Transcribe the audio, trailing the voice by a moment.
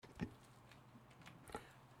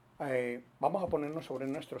Vamos a ponernos sobre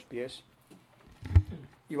nuestros pies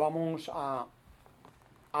y vamos a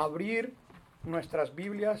abrir nuestras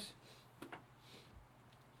Biblias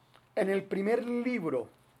en el primer libro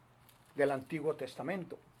del Antiguo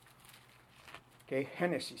Testamento, que es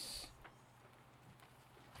Génesis.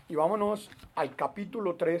 Y vámonos al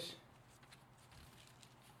capítulo 3,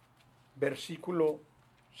 versículo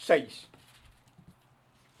 6.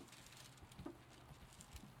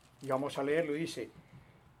 Y vamos a leerlo, dice: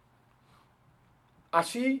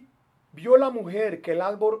 Así vio la mujer que el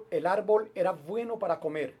árbol era bueno para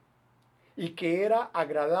comer, y que era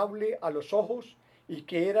agradable a los ojos, y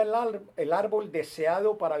que era el árbol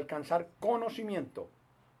deseado para alcanzar conocimiento.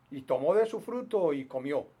 Y tomó de su fruto y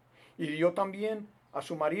comió, y dio también a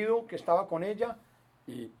su marido que estaba con ella,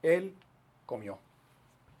 y él comió.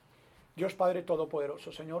 Dios Padre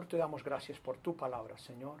Todopoderoso, Señor, te damos gracias por tu palabra,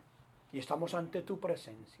 Señor, y estamos ante tu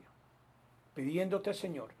presencia, pidiéndote,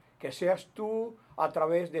 Señor, que seas tú, a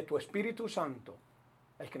través de tu Espíritu Santo,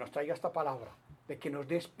 el que nos traiga esta palabra, de que nos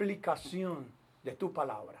dé explicación de tu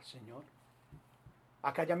palabra, Señor.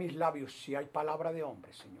 Acalla mis labios si hay palabra de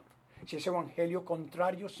hombre, Señor. Si es evangelio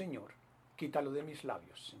contrario, Señor, quítalo de mis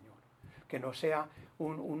labios, Señor. Que no sea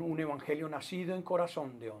un evangelio nacido en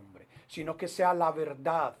corazón de hombre, sino que sea la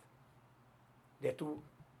verdad de tu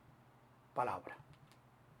palabra.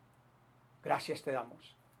 Gracias te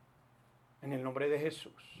damos. En el nombre de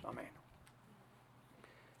Jesús. Amén.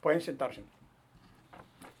 Pueden sentarse.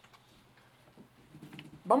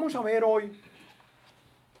 Vamos a ver hoy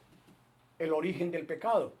el origen del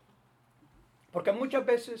pecado. Porque muchas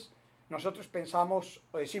veces nosotros pensamos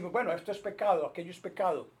o decimos, bueno, esto es pecado, aquello es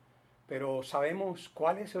pecado. Pero ¿sabemos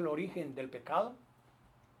cuál es el origen del pecado?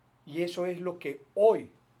 Y eso es lo que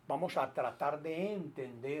hoy vamos a tratar de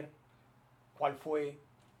entender, cuál fue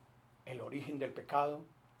el origen del pecado,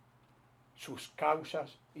 sus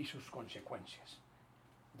causas y sus consecuencias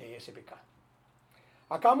de ese pecado.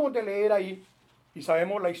 Acabamos de leer ahí y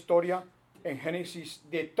sabemos la historia en Génesis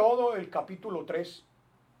de todo el capítulo 3.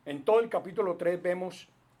 En todo el capítulo 3 vemos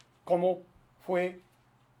cómo fue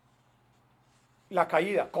la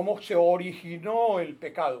caída, cómo se originó el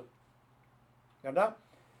pecado, ¿verdad?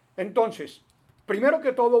 Entonces, primero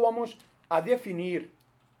que todo vamos a definir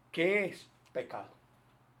qué es pecado.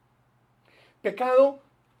 Pecado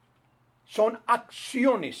son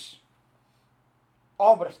acciones,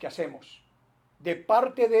 obras que hacemos de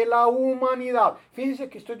parte de la humanidad. Fíjense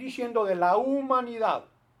que estoy diciendo de la humanidad,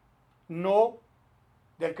 no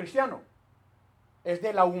del cristiano. Es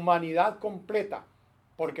de la humanidad completa,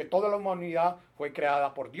 porque toda la humanidad fue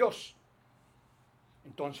creada por Dios.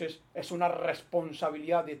 Entonces es una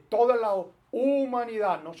responsabilidad de toda la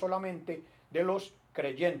humanidad, no solamente de los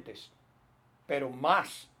creyentes, pero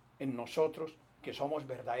más en nosotros que somos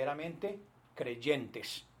verdaderamente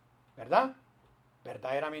creyentes, ¿verdad?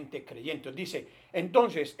 Verdaderamente creyentes. Dice,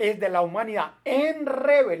 entonces es de la humanidad en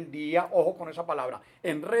rebeldía, ojo con esa palabra,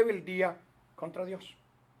 en rebeldía contra Dios.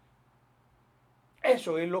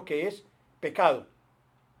 Eso es lo que es pecado.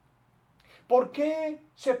 ¿Por qué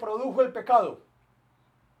se produjo el pecado?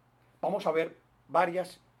 Vamos a ver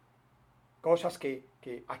varias cosas que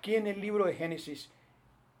aquí en el libro de Génesis,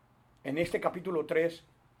 en este capítulo 3,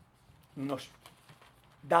 nos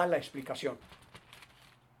da la explicación.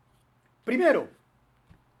 Primero,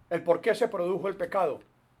 el por qué se produjo el pecado.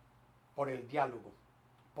 Por el diálogo,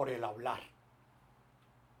 por el hablar.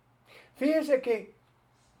 Fíjense que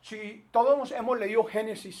si todos hemos leído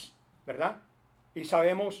Génesis, ¿verdad? Y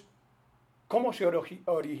sabemos cómo se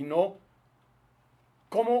originó,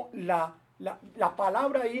 cómo la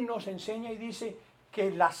palabra ahí nos enseña y dice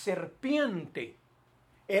que la serpiente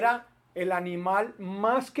era el animal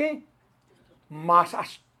más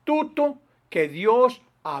astuto que Dios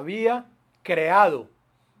había creado.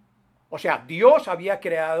 O sea, Dios había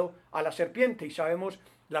creado a la serpiente y sabemos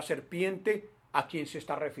la serpiente a quién se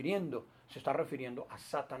está refiriendo. Se está refiriendo a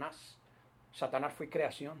Satanás. Satanás fue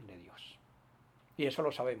creación de Dios. Y eso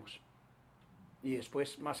lo sabemos. Y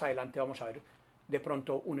después, más adelante, vamos a ver de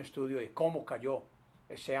pronto un estudio de cómo cayó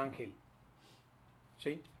ese ángel,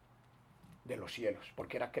 ¿sí?, de los cielos,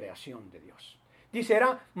 porque era creación de Dios. Dice,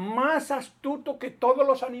 era más astuto que todos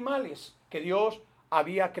los animales que Dios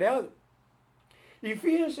había creado. Y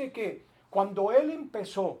fíjense que cuando él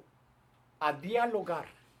empezó a dialogar,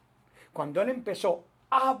 cuando él empezó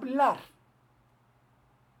a hablar,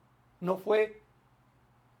 no fue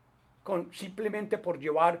simplemente por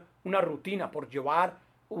llevar una rutina, por llevar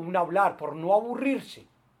un hablar, por no aburrirse.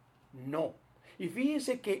 No. Y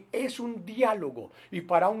fíjense que es un diálogo. Y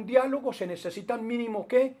para un diálogo se necesitan mínimo,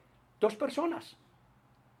 ¿qué? 2 personas.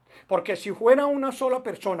 Porque si fuera una sola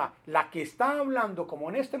persona la que está hablando, como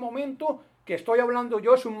en este momento que estoy hablando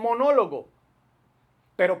yo, es un monólogo.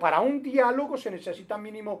 Pero para un diálogo se necesitan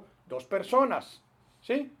mínimo 2 personas,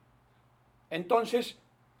 ¿sí? Entonces,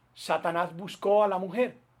 Satanás buscó a la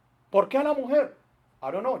mujer. ¿Por qué a la mujer?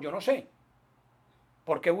 Ahora no, yo no sé.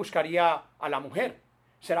 ¿Por qué buscaría a la mujer?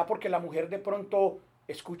 ¿Será porque la mujer de pronto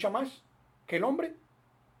escucha más que el hombre?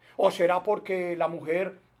 ¿O será porque la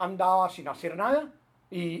mujer andaba sin hacer nada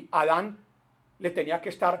y Adán le tenía que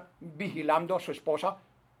estar vigilando a su esposa,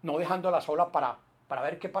 no dejándola sola para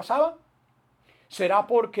ver qué pasaba? ¿Será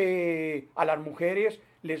porque a las mujeres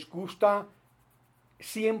les gusta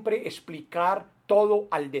siempre explicar todo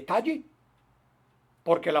al detalle?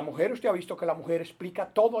 Porque la mujer, usted ha visto que la mujer explica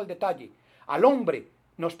todo al detalle. Al hombre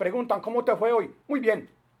nos preguntan, ¿cómo te fue hoy? Muy bien.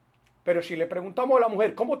 Pero si le preguntamos a la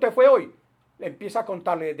mujer, ¿cómo te fue hoy? Le empieza a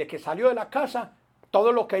contarle desde que salió de la casa,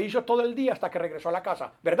 todo lo que hizo todo el día hasta que regresó a la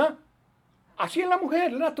casa, ¿verdad? Así es la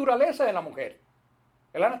mujer, la naturaleza de la mujer.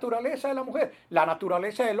 Es la naturaleza de la mujer. La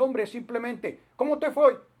naturaleza del hombre es simplemente, ¿cómo te fue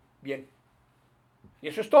hoy? Bien. Y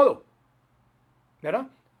eso es todo, ¿verdad?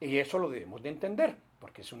 Y eso lo debemos de entender,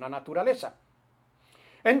 porque es una naturaleza.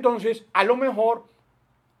 Entonces, a lo mejor,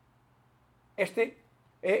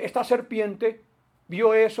 esta serpiente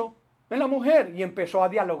vio eso en la mujer y empezó a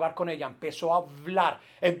dialogar con ella, empezó a hablar,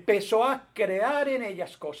 empezó a crear en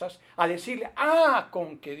ellas cosas, a decirle,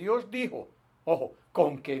 con que Dios dijo, ojo,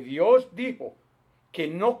 con que Dios dijo que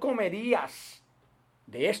no comerías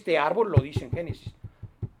de este árbol, lo dice en Génesis,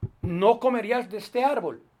 no comerías de este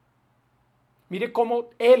árbol. Mire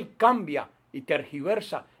cómo él cambia y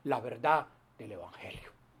tergiversa la verdad del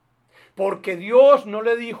Evangelio. Porque Dios no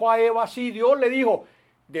le dijo a Eva así, Dios le dijo,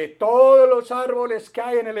 de todos los árboles que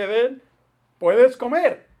hay en el Edén, puedes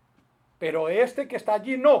comer. Pero este que está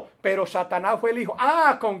allí no. Pero Satanás fue el hijo.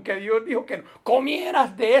 Con que Dios dijo que no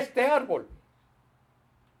comieras de este árbol.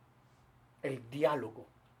 El diálogo,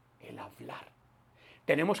 el hablar.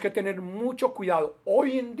 Tenemos que tener mucho cuidado.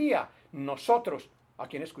 Hoy en día, nosotros, ¿a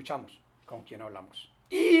quién escuchamos? ¿Con quién hablamos?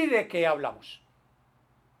 ¿Y de qué hablamos?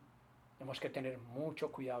 Tenemos que tener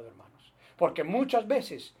mucho cuidado, hermanos. Porque muchas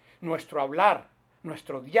veces nuestro hablar,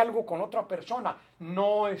 nuestro diálogo con otra persona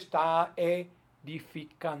no está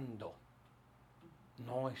edificando.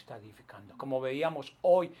 No está edificando. Como veíamos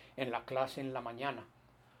hoy en la clase en la mañana.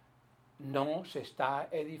 No se está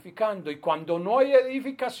edificando. Y cuando no hay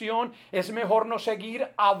edificación, es mejor no seguir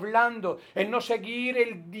hablando, es no seguir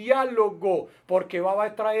el diálogo, porque va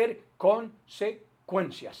a traer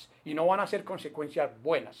consecuencias. Y no van a ser consecuencias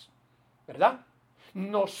buenas. ¿Verdad?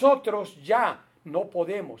 Nosotros ya no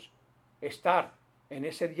podemos estar en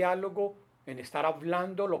ese diálogo, en estar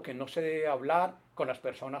hablando lo que no se debe hablar con las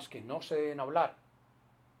personas que no se deben hablar.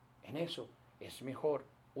 En eso es mejor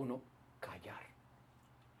uno callar.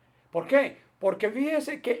 ¿Por qué? Porque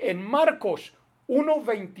fíjese que en Marcos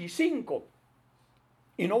 1:25,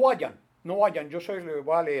 y no vayan, yo les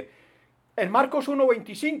voy a leer. En Marcos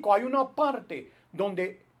 1:25 hay una parte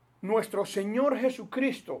donde nuestro Señor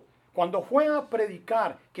Jesucristo, cuando fue a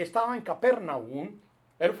predicar, que estaba en Capernaum,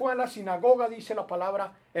 él fue a la sinagoga, dice la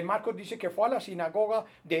palabra, en Marcos dice que fue a la sinagoga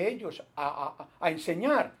de ellos a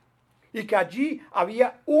enseñar. Y que allí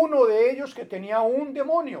había uno de ellos que tenía un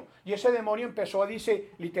demonio. Y ese demonio empezó,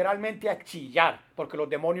 dice, literalmente a chillar, porque los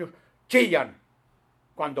demonios chillan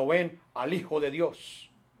cuando ven al Hijo de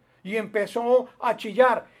Dios. Y empezó a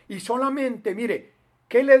chillar. Y solamente, mire,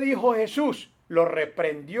 ¿qué le dijo Jesús? Lo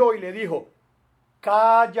reprendió y le dijo,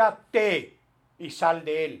 cállate y sal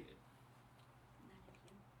de él.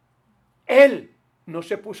 Él no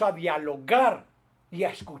se puso a dialogar y a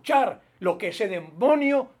escuchar lo que ese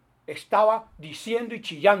demonio estaba diciendo y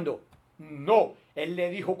chillando. No, él le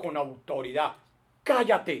dijo con autoridad,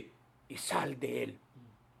 cállate y sal de él.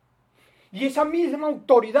 Y esa misma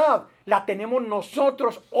autoridad la tenemos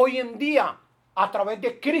nosotros hoy en día a través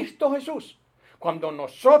de Cristo Jesús. Cuando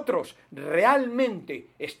nosotros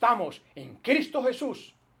realmente estamos en Cristo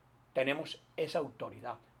Jesús, tenemos esa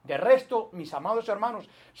autoridad. De resto, mis amados hermanos,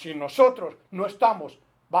 si nosotros no estamos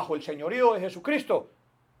bajo el señorío de Jesucristo,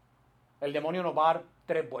 el demonio nos va a dar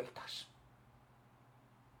 3 vueltas.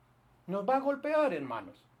 Nos va a golpear,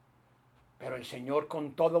 hermanos. Pero el Señor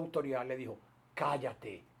con toda autoridad le dijo,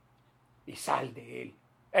 cállate y sal de él.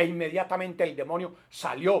 E inmediatamente el demonio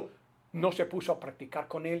salió. No se puso a practicar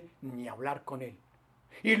con él ni a hablar con él.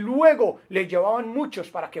 Y luego le llevaban muchos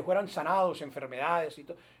para que fueran sanados, enfermedades y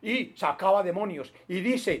todo. Y sacaba demonios. Y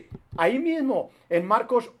dice, ahí mismo, en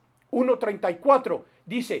Marcos 1:34,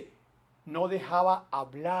 dice, no dejaba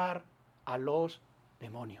hablar a los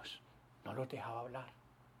demonios. No los dejaba hablar.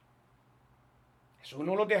 Jesús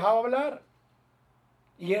no los dejaba hablar.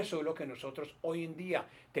 Y eso es lo que nosotros hoy en día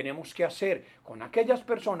tenemos que hacer con aquellas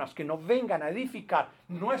personas que nos vengan a edificar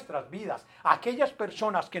nuestras vidas, aquellas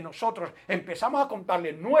personas que nosotros empezamos a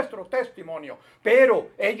contarles nuestro testimonio,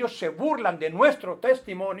 pero ellos se burlan de nuestro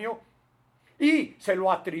testimonio y se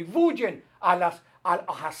lo atribuyen a los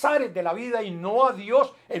azares de la vida y no a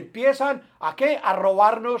Dios. Empiezan ¿a qué? A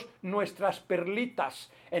robarnos nuestras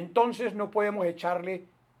perlitas. Entonces no podemos echarle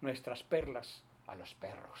nuestras perlas a los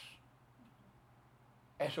perros.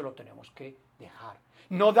 Eso lo tenemos que dejar.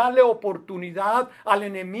 No darle oportunidad al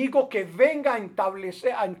enemigo que venga a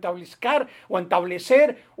establecer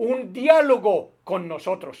un diálogo con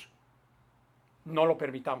nosotros. No lo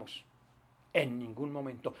permitamos en ningún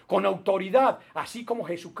momento. Con autoridad, así como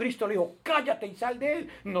Jesucristo le dijo, cállate y sal de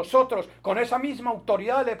él. Nosotros con esa misma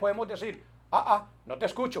autoridad le podemos decir, no te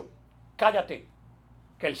escucho, cállate,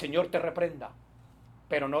 que el Señor te reprenda.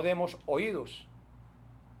 Pero no demos oídos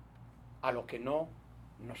a lo que no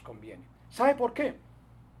nos conviene. ¿Sabe por qué?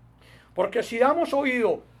 Porque si damos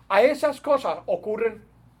oído a esas cosas, ocurren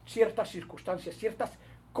ciertas circunstancias, ciertas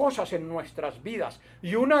cosas en nuestras vidas.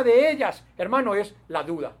 Y una de ellas, hermano, es la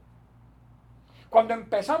duda. Cuando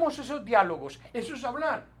empezamos esos diálogos, eso es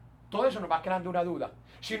hablar, todo eso nos va creando una duda.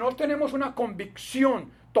 Si no tenemos una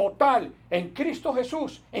convicción total en Cristo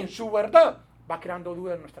Jesús, en su verdad, va creando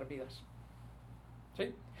dudas en nuestras vidas.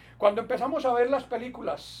 ¿Sí? Cuando empezamos a ver las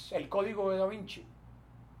películas, el Código de Da Vinci,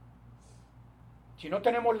 si no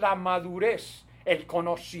tenemos la madurez, el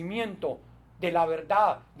conocimiento de la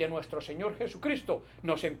verdad de nuestro Señor Jesucristo,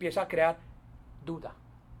 nos empieza a crear duda.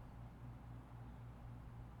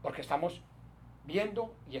 Porque estamos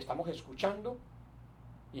viendo y estamos escuchando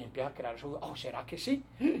y empieza a crear su duda. ¿Será que sí?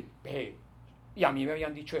 Y a mí me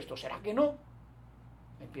habían dicho esto, ¿será que no?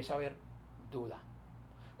 Empieza a haber duda.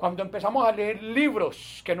 Cuando empezamos a leer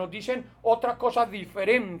libros que nos dicen otra cosa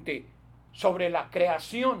diferente sobre la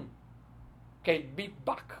creación, que el Big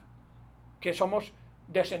Bang, que somos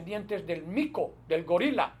descendientes del mico, del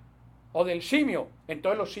gorila o del simio.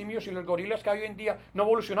 Entonces los simios y los gorilas que hay hoy en día no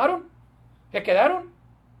evolucionaron, ¿se quedaron?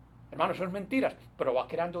 Hermanos, eso es mentiras, pero va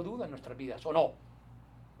creando duda en nuestras vidas, ¿o no?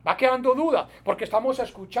 Va creando duda, porque estamos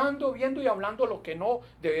escuchando, viendo y hablando lo que no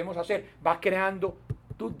debemos hacer. Va creando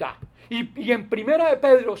duda. Y en 1 de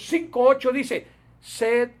Pedro 5:8 dice,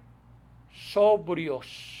 sed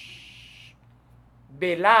sobrios,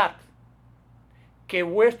 velad, que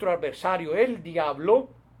vuestro adversario, el diablo,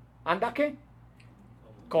 ¿anda qué?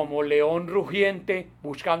 Como león rugiente,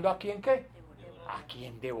 buscando a quién qué? A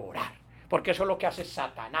quién devorar. Porque eso es lo que hace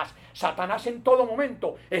Satanás. Satanás en todo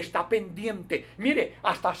momento está pendiente. Mire,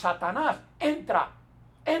 hasta Satanás entra,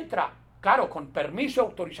 claro, con permiso y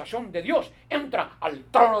autorización de Dios, entra al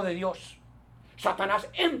trono de Dios. Satanás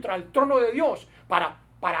entra al trono de Dios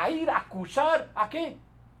para ir a acusar ¿a qué?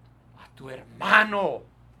 A tu hermano.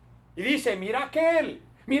 Y dice, mira aquel.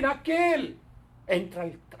 Entra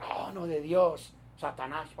al trono de Dios,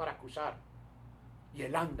 Satanás, para acusar. Y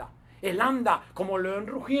él anda como león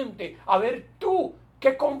rugiente. A ver tú,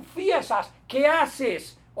 ¿qué confiesas? ¿Qué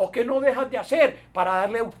haces? ¿O qué no dejas de hacer para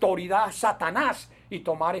darle autoridad a Satanás y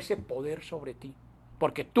tomar ese poder sobre ti?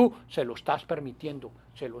 Porque tú se lo estás permitiendo,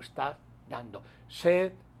 se lo estás dando.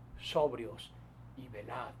 Sed sobrios y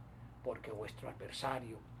velad, porque vuestro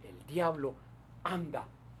adversario, el diablo, anda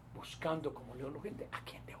buscando como león rugiente a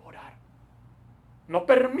quien devorar. No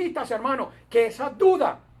permitas, hermano, que esa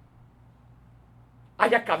duda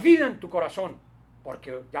haya cabida en tu corazón,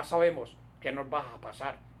 porque ya sabemos qué nos va a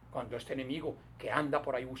pasar cuando este enemigo que anda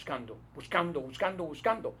por ahí buscando,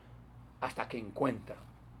 hasta que encuentra.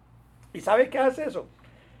 ¿Y sabe qué hace eso?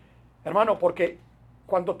 Hermano, porque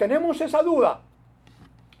cuando tenemos esa duda,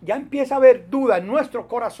 ya empieza a haber duda en nuestro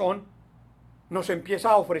corazón, nos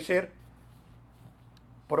empieza a ofrecer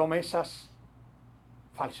promesas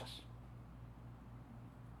falsas.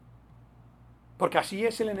 Porque así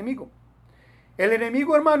es el enemigo. El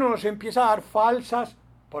enemigo, hermano, nos empieza a dar falsas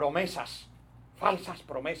promesas,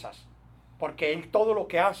 porque él todo lo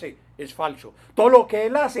que hace es falso, todo lo que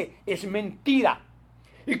él hace es mentira.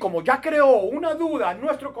 Y como ya creó una duda en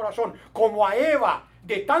nuestro corazón, como a Eva,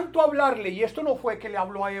 de tanto hablarle, y esto no fue que le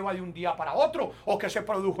habló a Eva de un día para otro, o que se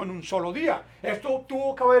produjo en un solo día, esto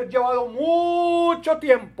tuvo que haber llevado mucho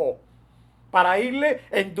tiempo para irle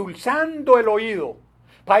endulzando el oído,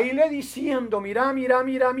 para irle diciendo, mira,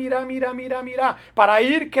 para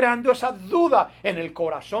ir creando esa duda en el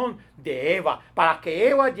corazón de Eva, para que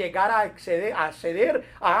Eva llegara a acceder,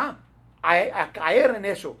 a caer en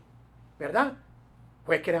eso, ¿verdad?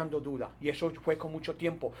 fue creando duda, y eso fue con mucho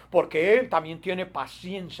tiempo, porque él también tiene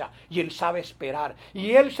paciencia y él sabe esperar,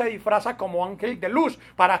 y él se disfraza como ángel de luz.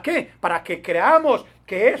 ¿Para qué? Para que creamos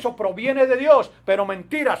que eso proviene de Dios, pero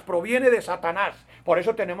mentiras, proviene de Satanás. Por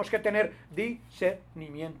eso tenemos que tener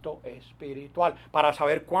discernimiento espiritual para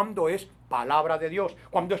saber cuándo es palabra de Dios,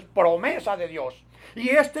 cuándo es promesa de Dios. Y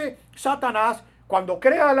Satanás, cuando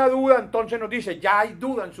crea la duda, entonces nos dice, ya hay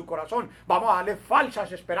duda en su corazón, vamos a darle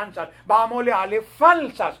falsas esperanzas, vamos a darle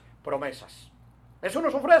falsas promesas. Eso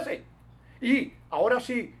nos ofrece. Y ahora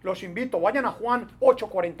sí, los invito, vayan a Juan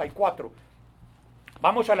 8:44.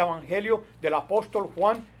 Vamos al Evangelio del apóstol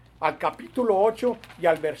Juan, al capítulo 8 y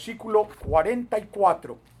al versículo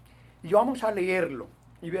 44. Y vamos a leerlo.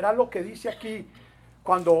 Y verá lo que dice aquí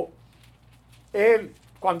cuando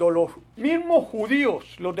los mismos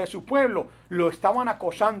judíos, los de su pueblo, lo estaban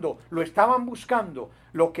acosando, lo estaban buscando,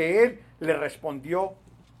 lo que él le respondió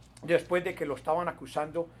después de que lo estaban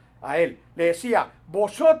acusando a él. Le decía,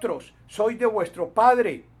 vosotros sois de vuestro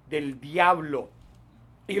padre, del diablo,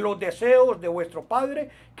 y los deseos de vuestro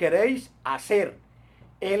padre queréis hacer.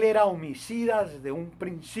 Él era homicida desde un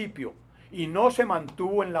principio y no se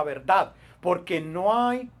mantuvo en la verdad, porque no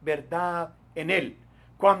hay verdad en él.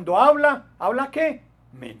 Cuando habla, ¿habla qué?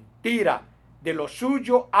 Mentira. De lo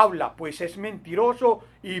suyo habla, pues es mentiroso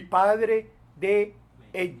y padre de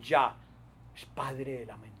ella. Es padre de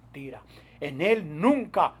la mentira. En él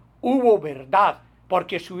nunca hubo verdad,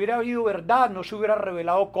 porque si hubiera habido verdad no se hubiera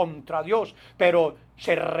rebelado contra Dios, pero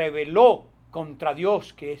se rebeló contra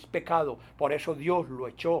Dios, que es pecado. Por eso Dios lo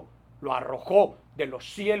echó, lo arrojó de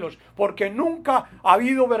los cielos, porque nunca ha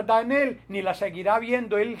habido verdad en él, ni la seguirá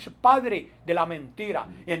habiendo. Él es padre de la mentira.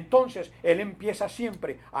 Entonces él empieza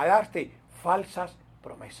siempre a darte falsas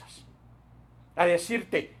promesas, a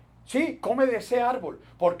decirte, sí, come de ese árbol,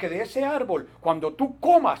 porque de ese árbol, cuando tú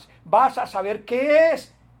comas, vas a saber qué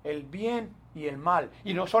es el bien y el mal.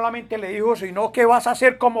 Y no solamente le dijo, sino que vas a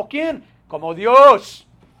ser como ¿quién? Como Dios.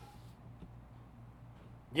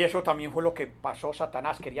 Y eso también fue lo que pasó.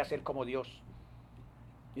 Satanás quería ser como Dios.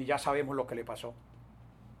 Y ya sabemos lo que le pasó.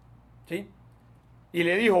 ¿Sí? Y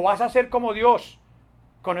le dijo, vas a ser como Dios,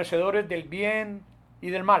 conocedores del bien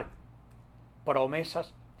y del mal.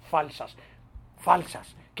 Promesas falsas,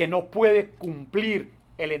 que no puede cumplir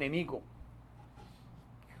el enemigo.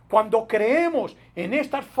 Cuando creemos en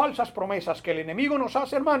estas falsas promesas que el enemigo nos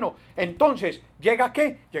hace, hermano, entonces, ¿llega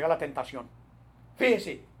qué? Llega la tentación.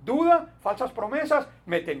 Fíjese, duda, falsas promesas,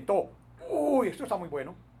 me tentó. Uy, esto está muy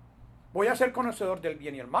bueno. Voy a ser conocedor del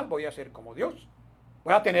bien y el mal, voy a ser como Dios.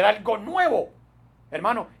 Voy a tener algo nuevo,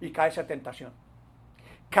 hermano, y cae esa tentación.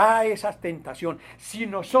 Cae esa tentación. Si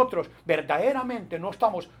nosotros verdaderamente no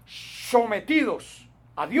estamos sometidos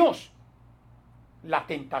a Dios, la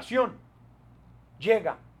tentación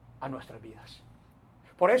llega a nuestras vidas.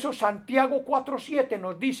 Por eso Santiago 4:7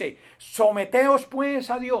 nos dice, someteos pues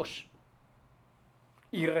a Dios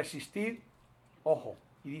y resistid, ojo,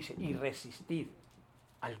 y dice, y resistid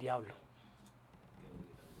al diablo.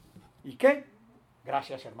 ¿Y qué?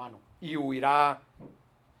 Gracias, hermano. Y huirá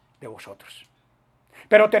de vosotros.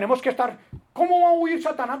 Pero tenemos que estar, ¿cómo va a huir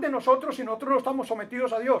Satanás de nosotros si nosotros no estamos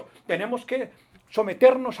sometidos a Dios? Tenemos que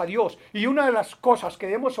someternos a Dios. Y una de las cosas que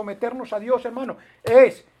debemos someternos a Dios, hermano,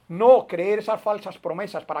 es no creer esas falsas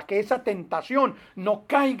promesas, para que esa tentación no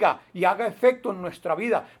caiga y haga efecto en nuestra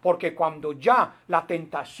vida. Porque cuando ya la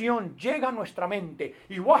tentación llega a nuestra mente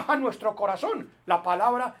y baja a nuestro corazón, la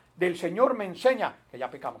palabra del Señor me enseña que ya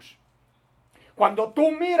pecamos. Cuando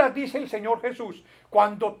tú miras, dice el Señor Jesús,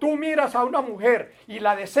 cuando tú miras a una mujer y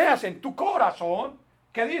la deseas en tu corazón,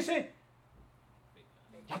 ¿qué dice?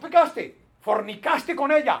 Ya pecaste, fornicaste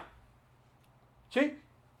con ella. ¿Sí?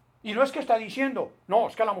 Y no es que está diciendo, no,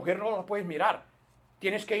 es que a la mujer no la puedes mirar.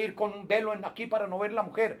 Tienes que ir con un velo aquí para no ver la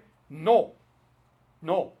mujer. No,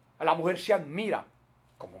 a la mujer se admira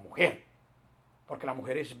como mujer, porque la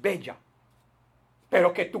mujer es bella.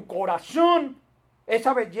 Pero que tu corazón,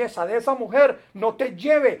 esa belleza de esa mujer, no te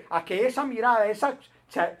lleve a que esa mirada,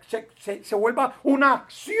 se vuelva una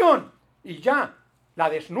acción y ya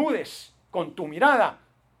la desnudes con tu mirada.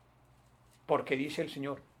 Porque dice el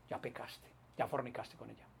Señor, ya pecaste, ya fornicaste con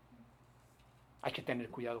ella. Hay que tener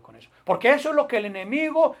cuidado con eso. Porque eso es lo que el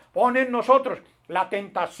enemigo pone en nosotros. La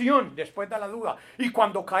tentación después de la duda. Y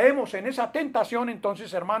cuando caemos en esa tentación,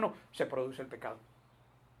 entonces, hermano, se produce el pecado.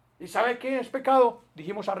 ¿Y sabe qué es pecado?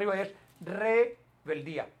 Dijimos arriba, es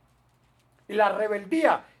rebeldía. Y la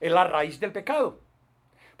rebeldía es la raíz del pecado.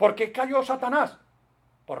 ¿Por qué cayó Satanás?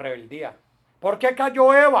 Por rebeldía. ¿Por qué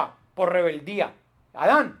cayó Eva? Por rebeldía.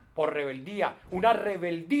 Adán, por rebeldía. Una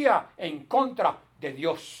rebeldía en contra de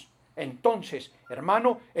Dios. Entonces,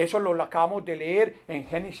 hermano, eso lo acabamos de leer en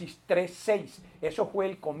Génesis 3:6. Eso fue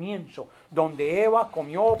el comienzo, donde Eva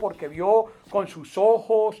comió porque vio con sus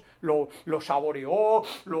ojos, lo saboreó,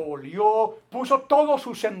 lo olió, puso todos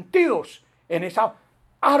sus sentidos en ese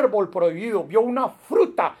árbol prohibido. Vio una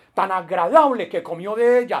fruta tan agradable que comió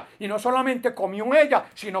de ella. Y no solamente comió ella,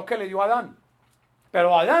 sino que le dio a Adán.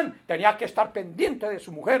 Pero Adán tenía que estar pendiente de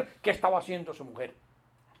su mujer. ¿Qué estaba haciendo su mujer?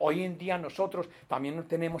 Hoy en día nosotros también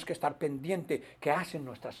tenemos que estar pendientes qué hacen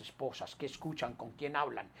nuestras esposas, qué escuchan, con quién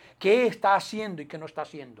hablan, qué está haciendo y qué no está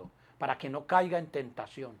haciendo, para que no caiga en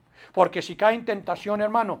tentación. Porque si cae en tentación,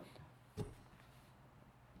 hermano,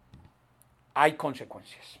 hay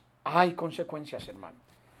consecuencias. Hay consecuencias, hermano.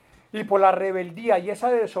 Y por la rebeldía y esa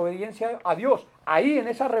desobediencia a Dios, ahí en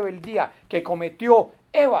esa rebeldía que cometió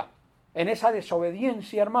Eva, en esa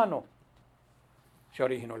desobediencia, hermano, se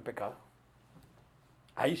originó el pecado.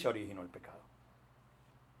 Ahí se originó el pecado.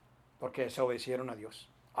 Porque desobedecieron a Dios,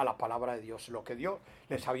 a la palabra de Dios, lo que Dios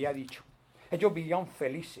les había dicho. Ellos vivían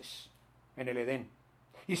felices en el Edén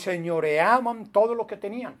y señoreaban todo lo que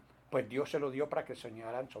tenían. Pues Dios se lo dio para que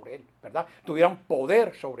señorearan sobre él, ¿verdad? Tuvieran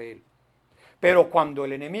poder sobre él. Pero cuando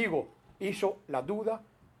el enemigo hizo la duda,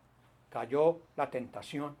 cayó la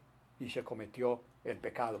tentación y se cometió el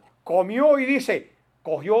pecado. Comió y dice,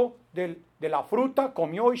 cogió de la fruta,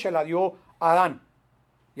 comió y se la dio a Adán.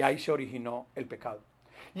 Y ahí se originó el pecado.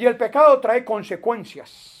 Y el pecado trae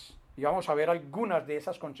consecuencias. Y vamos a ver algunas de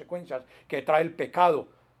esas consecuencias que trae el pecado.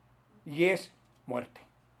 Y es muerte.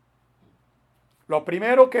 Lo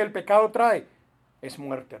primero que el pecado trae es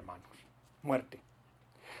muerte, hermanos. Muerte.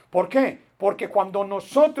 ¿Por qué? Porque cuando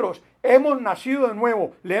nosotros hemos nacido de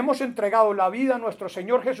nuevo, le hemos entregado la vida a nuestro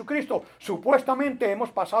Señor Jesucristo, supuestamente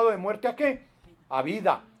hemos pasado de muerte a ¿qué? A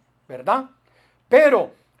vida, ¿verdad?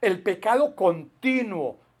 Pero el pecado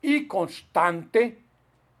continuo y constante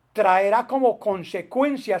traerá como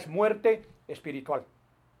consecuencias muerte espiritual.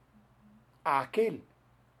 A aquel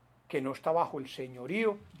que no está bajo el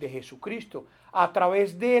señorío de Jesucristo, a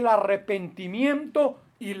través del arrepentimiento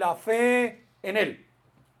y la fe en Él.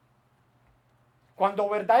 Cuando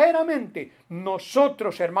verdaderamente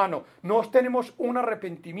nosotros, hermanos, no tenemos un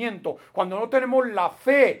arrepentimiento, cuando no tenemos la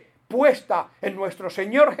fe puesta en nuestro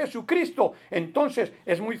Señor Jesucristo, entonces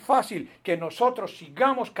es muy fácil que nosotros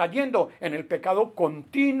sigamos cayendo en el pecado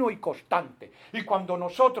continuo y constante. Y cuando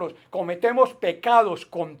nosotros cometemos pecados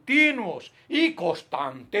continuos y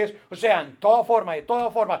constantes, o sea, de toda forma,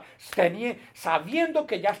 sabiendo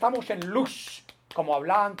que ya estamos en luz, como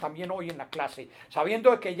hablaban también hoy en la clase,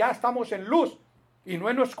 sabiendo que ya estamos en luz y no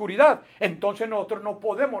en oscuridad, entonces nosotros no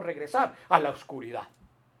podemos regresar a la oscuridad.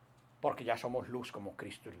 Porque ya somos luz como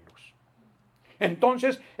Cristo es luz.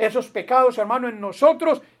 Entonces, esos pecados, hermano, en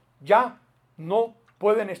nosotros ya no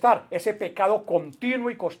pueden estar. Ese pecado continuo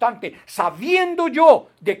y constante. Sabiendo yo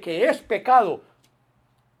de que es pecado,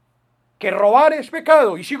 que robar es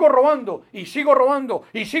pecado, y sigo robando, y sigo robando,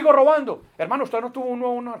 y sigo robando. Hermano, usted no tuvo un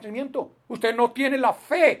nuevo nacimiento. Usted no tiene la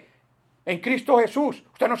fe en Cristo Jesús.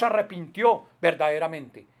 Usted no se arrepintió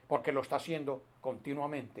verdaderamente, porque lo está haciendo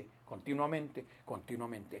continuamente.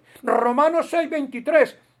 Romanos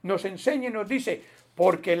 6:23 nos enseña y nos dice,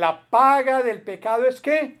 porque la paga del pecado es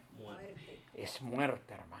 ¿qué? Muerte. Es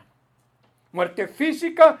muerte, hermano. Muerte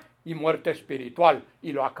física y muerte espiritual.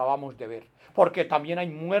 Y lo acabamos de ver. Porque también hay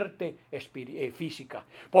muerte física.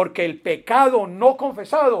 Porque el pecado no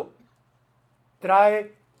confesado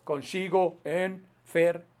trae consigo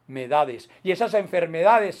enfermedades. Y esas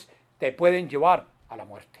enfermedades te pueden llevar a la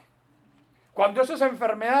muerte. Cuando esas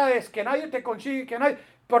enfermedades que nadie te consigue,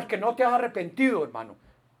 porque no te has arrepentido, hermano.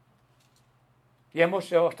 Y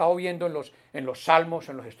hemos estado viendo en los salmos,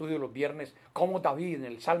 en los estudios de los viernes, cómo David en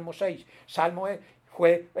el Salmo 6,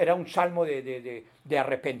 era un salmo de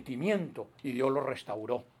arrepentimiento, y Dios lo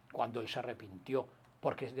restauró cuando él se arrepintió,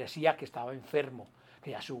 porque decía que estaba enfermo,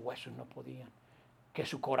 que ya sus huesos no podían, que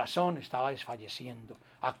su corazón estaba desfalleciendo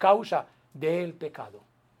a causa del pecado.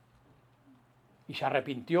 Y se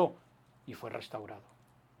arrepintió y fue restaurado.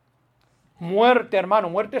 Muerte, hermano,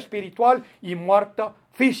 muerte espiritual y muerte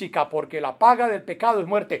física, porque la paga del pecado es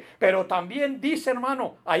muerte. Pero también dice,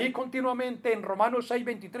 hermano, ahí continuamente en Romanos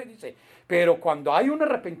 6:23 dice, pero cuando hay un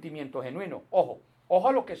arrepentimiento genuino, ojo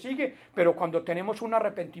a lo que sigue, pero cuando tenemos un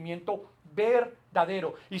arrepentimiento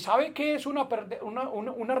verdadero. ¿Y sabe qué es un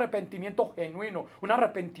arrepentimiento genuino? Un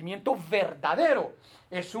arrepentimiento verdadero.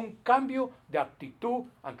 Es un cambio de actitud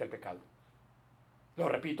ante el pecado. Lo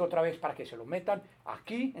repito otra vez para que se lo metan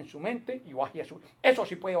aquí en su mente y baje a su... Eso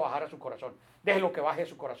sí puede bajar a su corazón. Déjelo que baje a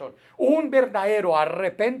su corazón. Un verdadero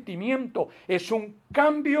arrepentimiento es un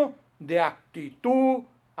cambio de actitud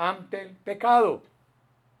ante el pecado.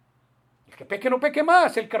 que peque no peque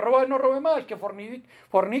más, el que roba no robe más, el que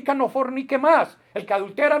fornica no fornique más, el que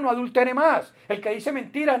adultera no adultere más, el que dice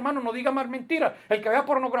mentira, hermano, no diga más mentiras, el que vea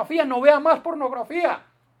pornografía no vea más pornografía,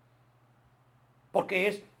 porque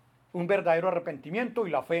es un verdadero arrepentimiento y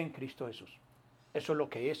la fe en Cristo Jesús. Eso es lo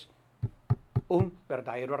que es un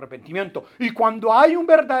verdadero arrepentimiento. Y cuando hay un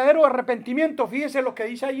verdadero arrepentimiento, fíjese lo que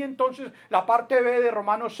dice ahí entonces la parte B de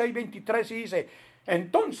Romanos 6:23 y dice,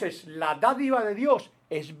 entonces la dádiva de Dios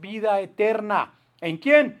es vida eterna. ¿En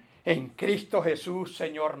quién? En Cristo Jesús,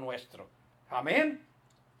 Señor nuestro. Amén.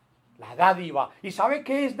 La dádiva. ¿Y sabe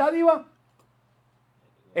qué es dádiva?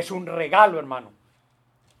 Es un regalo, hermano.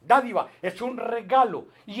 Dádiva es un regalo.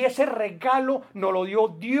 Y ese regalo nos lo dio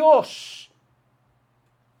Dios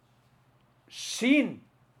sin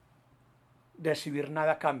recibir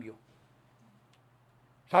nada a cambio.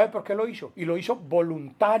 ¿Sabe por qué lo hizo? Y lo hizo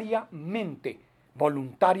voluntariamente,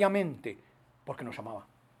 porque nos amaba.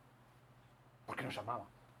 Porque nos amaba.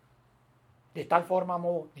 De tal forma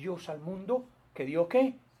amó Dios al mundo que dio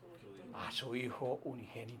 ¿qué? A su Hijo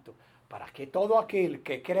unigénito, para que todo aquel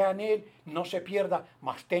que crea en Él no se pierda,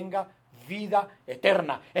 mas tenga vida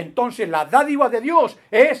eterna. Entonces la dádiva de Dios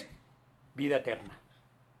es vida eterna.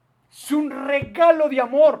 Es un regalo de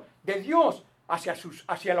amor de Dios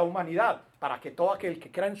hacia la humanidad, para que todo aquel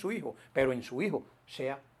que crea en su Hijo, pero en su Hijo,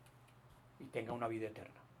 sea y tenga una vida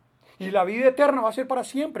eterna. Y la vida eterna va a ser para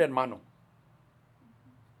siempre, hermano.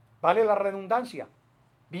 Vale la redundancia.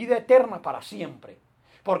 Vida eterna para siempre.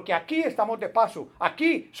 Porque aquí estamos de paso.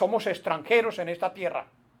 Aquí somos extranjeros en esta tierra.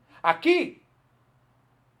 Aquí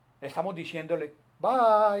estamos diciéndole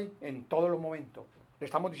bye en todos los momentos. Le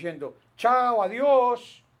estamos diciendo chao,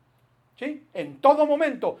 adiós. ¿Sí? En todo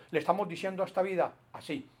momento le estamos diciendo a esta vida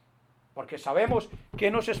así. Porque sabemos que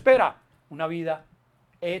nos espera una vida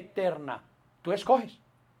eterna. Tú escoges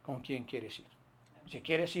con quién quieres ir. Si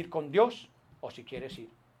quieres ir con Dios o si quieres ir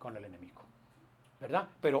con el enemigo. ¿Verdad?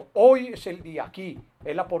 Pero hoy es el día, aquí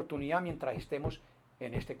es la oportunidad mientras estemos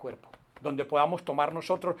en este cuerpo, donde podamos tomar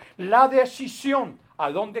nosotros la decisión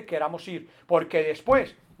a dónde queramos ir, porque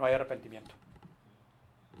después no hay arrepentimiento.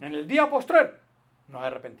 En el día postrer no hay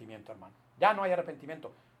arrepentimiento, hermano. Ya no hay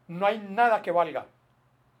arrepentimiento. No hay nada que valga.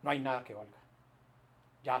 No hay nada que valga.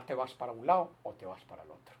 Ya te vas para un lado o te vas para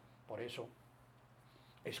el otro. Por eso,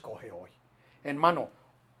 escoge hoy. Hermano,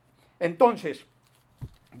 entonces,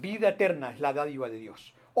 vida eterna es la dádiva de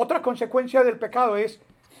Dios. Otra consecuencia del pecado es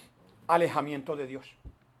alejamiento de Dios.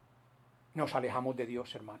 Nos alejamos de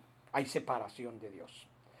Dios, hermano. Hay separación de Dios.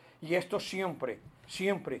 Y esto siempre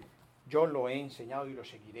yo lo he enseñado y lo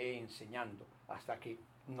seguiré enseñando hasta que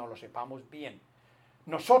no lo sepamos bien.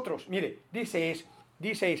 Nosotros, mire, dice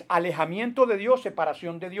es alejamiento de Dios,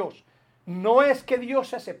 separación de Dios. No es que Dios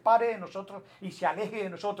se separe de nosotros y se aleje de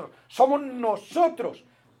nosotros. Somos nosotros,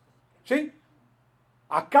 ¿sí?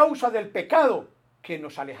 A causa del pecado que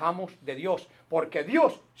nos alejamos de Dios. Porque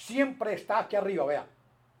Dios siempre está aquí arriba, vea.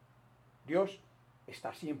 Dios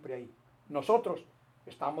está siempre ahí. Nosotros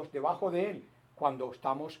estamos debajo de Él cuando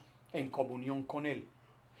estamos en comunión con Él.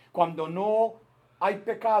 Cuando no hay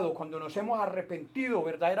pecado, cuando nos hemos arrepentido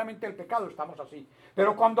verdaderamente del pecado, estamos así.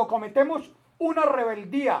 Pero cuando cometemos una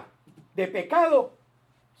rebeldía de pecado,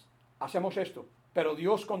 hacemos esto. Pero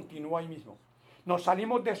Dios continúa ahí mismo. Nos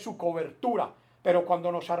salimos de su cobertura. Pero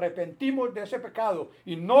cuando nos arrepentimos de ese pecado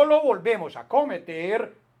y no lo volvemos a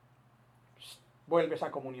cometer, vuelves a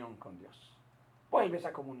comunión con Dios. Vuelves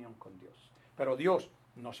a comunión con Dios. Pero Dios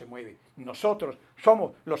no se mueve. Nosotros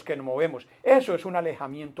somos los que nos movemos. Eso es un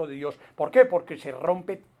alejamiento de Dios. ¿Por qué? Porque se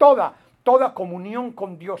rompe toda comunión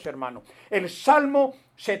con Dios, hermano. El Salmo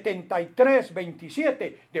 73,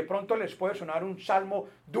 27, de pronto les puede sonar un salmo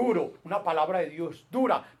duro, una palabra de Dios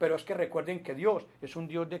dura, pero es que recuerden que Dios es un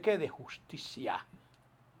Dios ¿de qué? De justicia.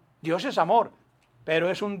 Dios es amor,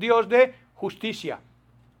 pero es un Dios de justicia.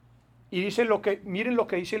 Y dice miren lo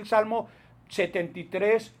que dice el Salmo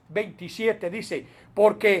 73, 27, dice,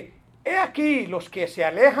 porque he aquí los que se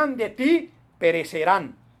alejan de ti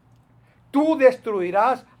perecerán. Tú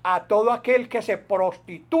destruirás a todo aquel que se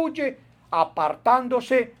prostituye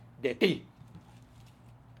apartándose de ti.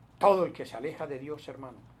 Todo el que se aleja de Dios,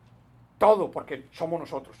 hermano. Todo, porque somos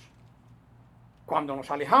nosotros. Cuando nos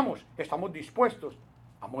alejamos, estamos dispuestos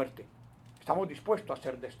a muerte. Estamos dispuestos a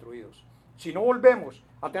ser destruidos. Si no volvemos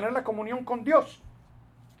a tener la comunión con Dios,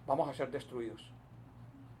 vamos a ser destruidos.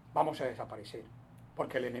 Vamos a desaparecer.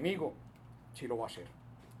 Porque el enemigo sí lo va a hacer.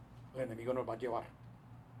 El enemigo nos va a llevar.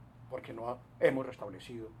 Porque no hemos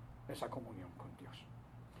restablecido esa comunión con Dios.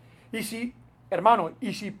 Y si, hermano,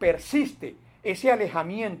 si persiste ese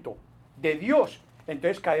alejamiento de Dios,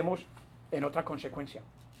 entonces caemos en otra consecuencia,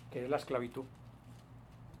 que es la esclavitud.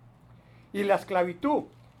 Y la esclavitud,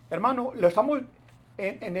 hermano, lo estamos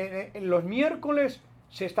en los miércoles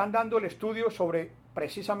se están dando el estudio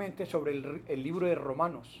precisamente sobre el libro de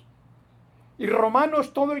Romanos. Y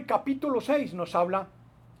Romanos, todo el capítulo 6 nos habla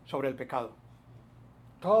sobre el pecado.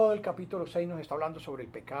 Todo el capítulo 6 nos está hablando sobre el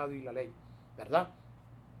pecado y la ley, ¿verdad?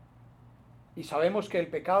 Y sabemos que el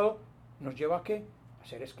pecado nos lleva ¿a qué? A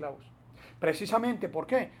ser esclavos. Precisamente, ¿por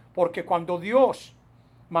qué? Porque cuando Dios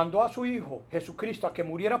mandó a su Hijo Jesucristo a que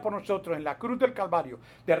muriera por nosotros en la cruz del Calvario,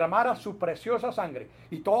 derramara su preciosa sangre,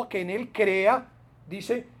 y todo que en Él crea,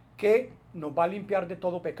 dice que nos va a limpiar de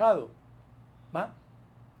todo pecado, ¿va?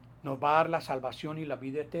 Nos va a dar la salvación y la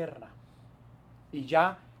vida eterna. Y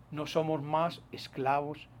ya no somos más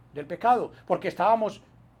esclavos del pecado, porque estábamos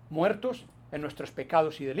muertos en nuestros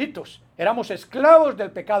pecados y delitos. Éramos esclavos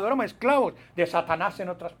del pecado, éramos esclavos de Satanás, en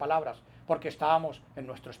otras palabras, porque estábamos en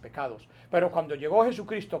nuestros pecados. Pero cuando llegó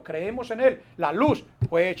Jesucristo, creemos en Él, la luz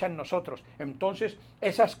fue hecha en nosotros. Entonces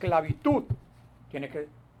esa esclavitud tiene que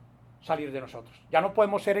salir de nosotros. Ya no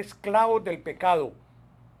podemos ser esclavos del pecado.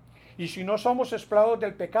 Y si no somos esclavos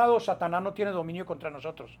del pecado, Satanás no tiene dominio contra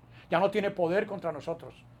nosotros. Ya no tiene poder contra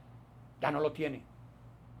nosotros. Ya no lo tiene.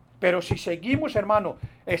 Pero si seguimos, hermano,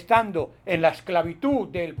 estando en la esclavitud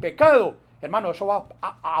del pecado, hermano, eso va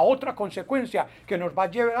a otra consecuencia que nos va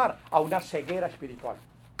a llevar a una ceguera espiritual.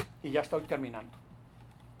 Y ya estoy terminando.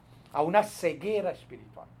 A una ceguera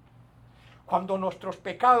espiritual. Cuando nuestros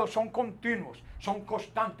pecados son continuos, son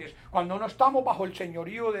constantes, cuando no estamos bajo el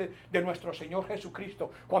señorío de nuestro Señor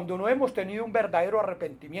Jesucristo, cuando no hemos tenido un verdadero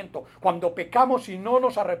arrepentimiento, cuando pecamos y no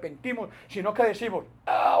nos arrepentimos, sino que decimos,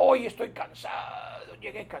 hoy estoy cansado,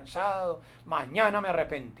 llegué cansado, mañana me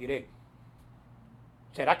arrepentiré.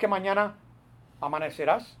 ¿Será que mañana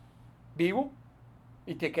amanecerás vivo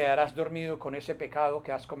y te quedarás dormido con ese pecado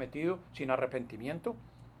que has cometido sin arrepentimiento?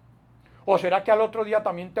 ¿O será que al otro día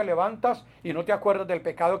también te levantas y no te acuerdas del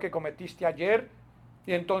pecado que cometiste ayer?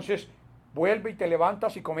 Y entonces vuelve y te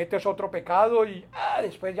levantas y cometes otro pecado y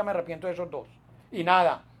después ya me arrepiento de esos dos. Y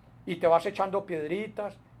nada. Y te vas echando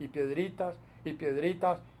piedritas y piedritas y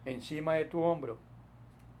piedritas encima de tu hombro.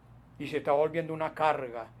 Y se te va volviendo una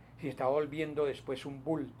carga. Y se te va volviendo después un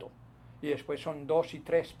bulto. Y después son 2 y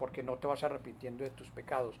 3 porque no te vas arrepintiendo de tus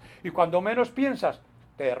pecados. Y cuando menos piensas,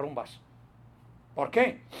 te derrumbas. ¿Por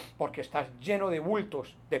qué? Porque estás lleno de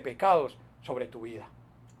bultos, de pecados sobre tu vida.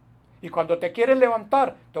 Y cuando te quieres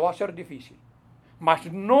levantar, te va a ser difícil.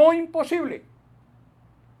 Mas no imposible.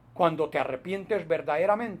 Cuando te arrepientes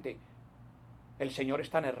verdaderamente, el Señor es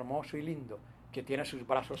tan hermoso y lindo que tiene sus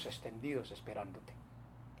brazos extendidos esperándote.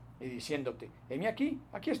 Y diciéndote, heme aquí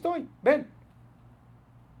estoy, ven.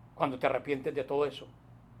 Cuando te arrepientes de todo eso.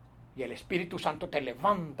 Y el Espíritu Santo te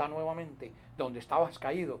levanta nuevamente donde estabas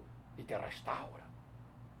caído y te restaura.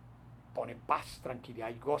 Pone paz, tranquilidad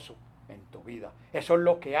y gozo en tu vida. Eso es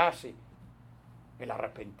lo que hace el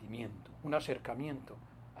arrepentimiento, un acercamiento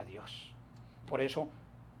a Dios. Por eso,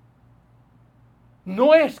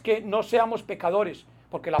 no es que no seamos pecadores,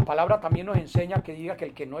 porque la palabra también nos enseña que diga que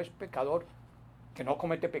el que no es pecador, que no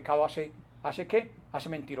comete pecado, ¿hace qué? Hace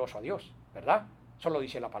mentiroso a Dios, ¿verdad? Eso lo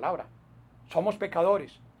dice la palabra. Somos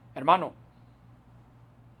pecadores, hermano.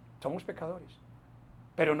 Somos pecadores.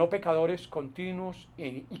 Pero no pecadores continuos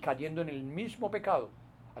y cayendo en el mismo pecado.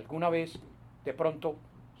 Alguna vez, de pronto,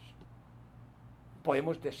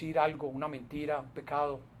 podemos decir algo, una mentira, un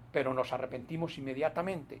pecado, pero nos arrepentimos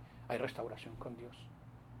inmediatamente. Hay restauración con Dios.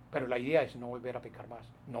 Pero la idea es no volver a pecar más,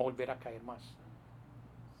 no volver a caer más.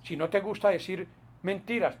 Si no te gusta decir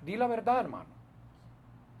mentiras, di la verdad, hermano.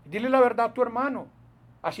 Dile la verdad a tu hermano.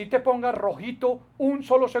 Así te pongas rojito un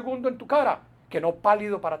solo segundo en tu cara, que no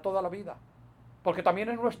pálido para toda la vida. Porque también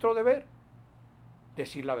es nuestro deber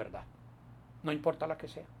decir la verdad, no importa la que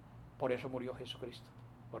sea. Por eso murió Jesucristo,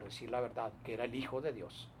 por decir la verdad, que era el Hijo de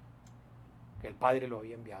Dios, que el Padre lo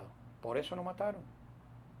había enviado. Por eso lo mataron.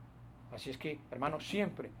 Así es que, hermanos,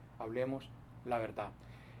 siempre hablemos la verdad.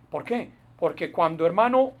 ¿Por qué? Porque cuando,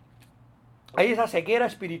 hermano, hay esa ceguera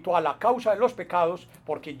espiritual a causa de los pecados,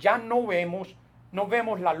 porque ya no vemos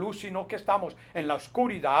la luz, sino que estamos en la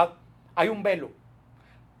oscuridad, hay un velo.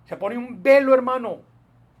 Se pone un velo, hermano,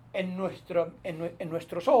 en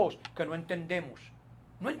nuestros ojos que no entendemos.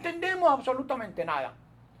 No entendemos absolutamente nada.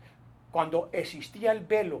 Cuando existía el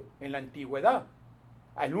velo en la antigüedad,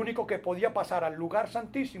 el único que podía pasar al lugar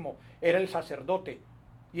santísimo era el sacerdote.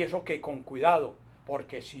 Y eso que con cuidado,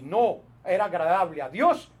 porque si no era agradable a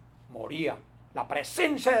Dios, moría. La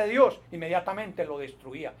presencia de Dios inmediatamente lo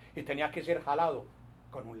destruía y tenía que ser jalado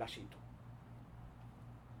con un lacito.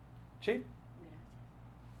 ¿Sí?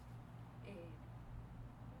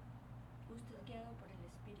 Usted guiado por el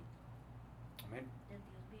Espíritu Amén. del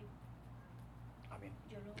Dios vivo,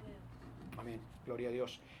 Amén. Gloria a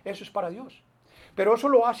Dios. Eso es para Dios. Pero eso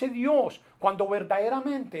lo hace Dios cuando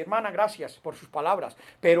verdaderamente, hermana, gracias por sus palabras,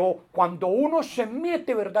 pero cuando uno se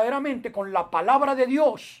mete verdaderamente con la palabra de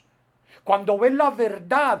Dios, cuando ves la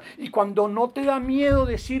verdad y cuando no te da miedo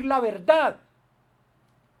decir la verdad,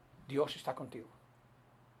 Dios está contigo.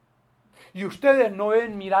 Y ustedes no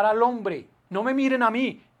deben mirar al hombre, no me miren a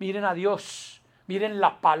mí, miren a Dios, miren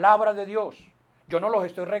la palabra de Dios. Yo no los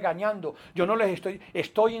estoy regañando, yo no les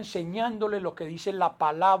estoy enseñándoles lo que dice la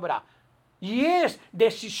palabra. Y es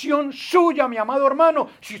decisión suya, mi amado hermano,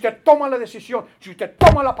 si usted toma la decisión, si usted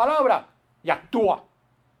toma la palabra y actúa.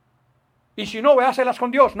 Y si no, véaselas con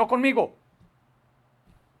Dios, no conmigo.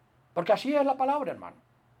 Porque así es la palabra, hermano.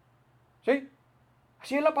 ¿Sí?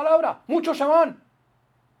 Así es la palabra. Muchos se van.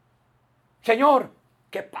 Señor,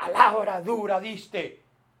 qué palabra dura diste.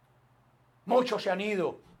 Muchos se han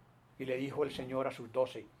ido. Y le dijo el Señor a sus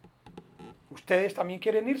 12, ¿ustedes también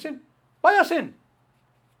quieren irse? Váyanse,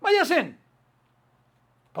 váyanse.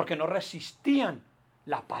 Porque no resistían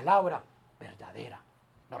la palabra verdadera.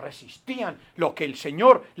 No resistían lo que el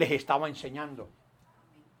Señor les estaba enseñando.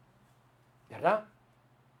 ¿Verdad?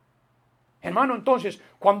 Hermano, entonces,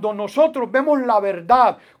 cuando nosotros vemos la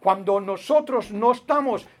verdad, cuando nosotros no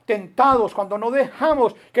estamos tentados, cuando no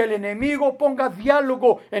dejamos que el enemigo ponga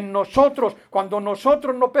diálogo en nosotros, cuando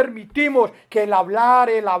nosotros no permitimos que el hablar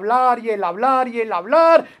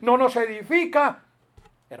no nos edifica,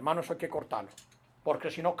 hermano, eso hay que cortarlo. Porque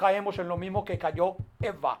si no caemos en lo mismo que cayó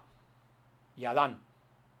Eva y Adán.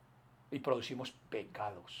 Y producimos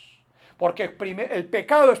pecados. Porque el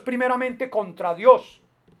pecado es primeramente contra Dios.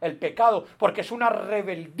 El pecado, porque es una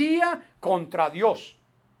rebeldía contra Dios.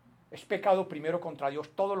 Es pecado primero contra Dios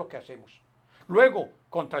todo lo que hacemos. Luego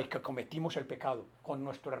contra el que cometimos el pecado, con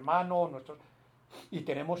nuestro hermano, y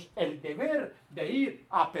tenemos el deber de ir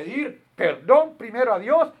a pedir perdón primero a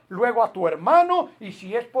Dios, luego a tu hermano y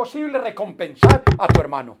si es posible recompensar a tu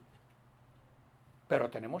hermano. Pero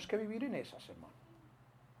tenemos que vivir en esas, hermano.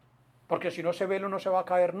 Porque si no, ese velo no se va a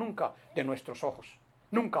caer nunca de nuestros ojos.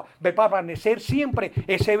 Nunca. Va a permanecer siempre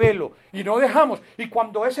ese velo. Y no dejamos. Y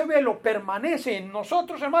cuando ese velo permanece en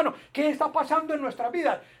nosotros, hermano, ¿qué está pasando en nuestra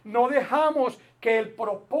vida? No dejamos que el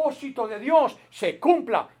propósito de Dios se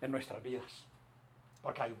cumpla en nuestras vidas.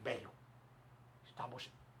 Porque hay un velo.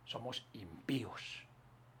 Somos impíos.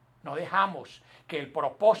 No dejamos que el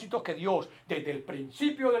propósito que Dios desde el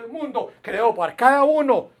principio del mundo creó para cada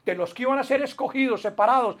uno de los que iban a ser escogidos,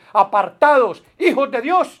 separados, apartados, hijos de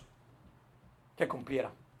Dios, que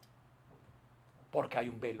cumpliera. Porque hay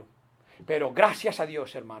un velo. Pero gracias a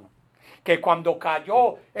Dios, hermano, que cuando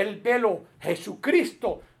cayó el velo,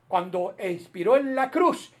 Jesucristo, cuando expiró en la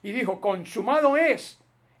cruz y dijo, consumado es,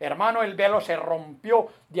 hermano, el velo se rompió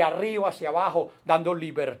de arriba hacia abajo, dando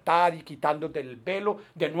libertad y quitando del velo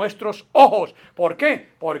de nuestros ojos. ¿Por qué?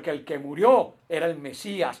 Porque el que murió era el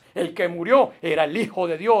Mesías, el que murió era el Hijo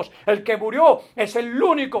de Dios, el que murió es el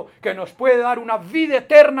único que nos puede dar una vida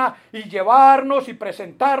eterna y llevarnos y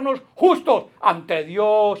presentarnos justos ante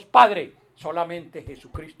Dios Padre. Solamente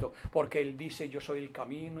Jesucristo, porque Él dice, yo soy el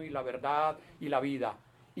camino y la verdad y la vida.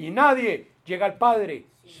 Y nadie llega al Padre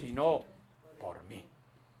sino por mí.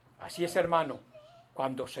 Así es, hermano,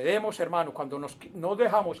 cuando cedemos, hermano, cuando no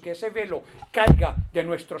dejamos que ese velo caiga de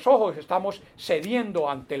nuestros ojos, estamos cediendo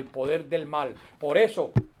ante el poder del mal. Por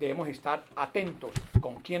eso debemos estar atentos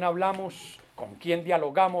con quién hablamos, con quién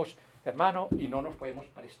dialogamos, hermano, y no nos podemos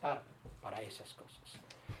prestar para esas cosas.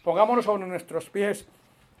 Pongámonos sobre nuestros pies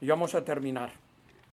y vamos a terminar.